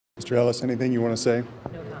Mr. Ellis, anything you want to say?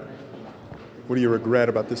 No comment. What do you regret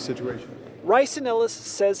about this situation? Ryson Ellis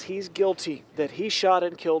says he's guilty, that he shot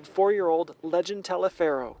and killed 4-year-old Legend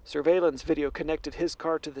Taliferro. Surveillance video connected his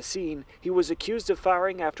car to the scene. He was accused of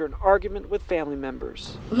firing after an argument with family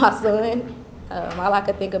members. My son, all I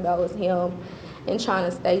could think about was him and trying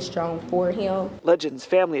to stay strong for him. Legend's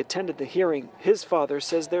family attended the hearing. His father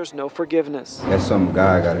says there's no forgiveness. That's something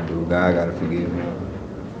God got to do. God got to forgive me.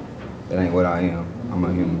 That ain't what I am. I'm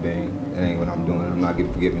a human being. That ain't what I'm doing. I'm not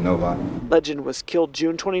forgiving nobody. Legend was killed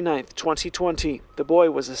June 29, 2020. The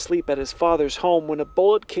boy was asleep at his father's home when a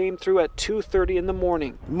bullet came through at 2:30 in the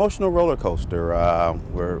morning. Emotional roller coaster.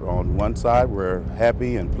 We're on one side, we're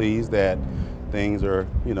happy and pleased that things are,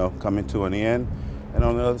 coming to an end. And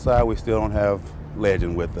on the other side, we still don't have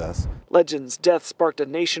Legend with us. Legend's death sparked a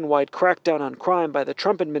nationwide crackdown on crime by the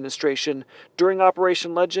Trump administration. During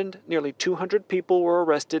Operation Legend, nearly 200 people were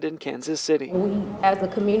arrested in Kansas City. We, as a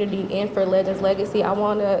community and for Legend's legacy, I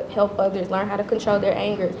want to help others learn how to control their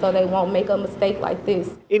anger so they won't make a mistake like this.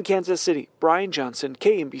 In Kansas City, Brian Johnson,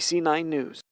 KMBC 9 News.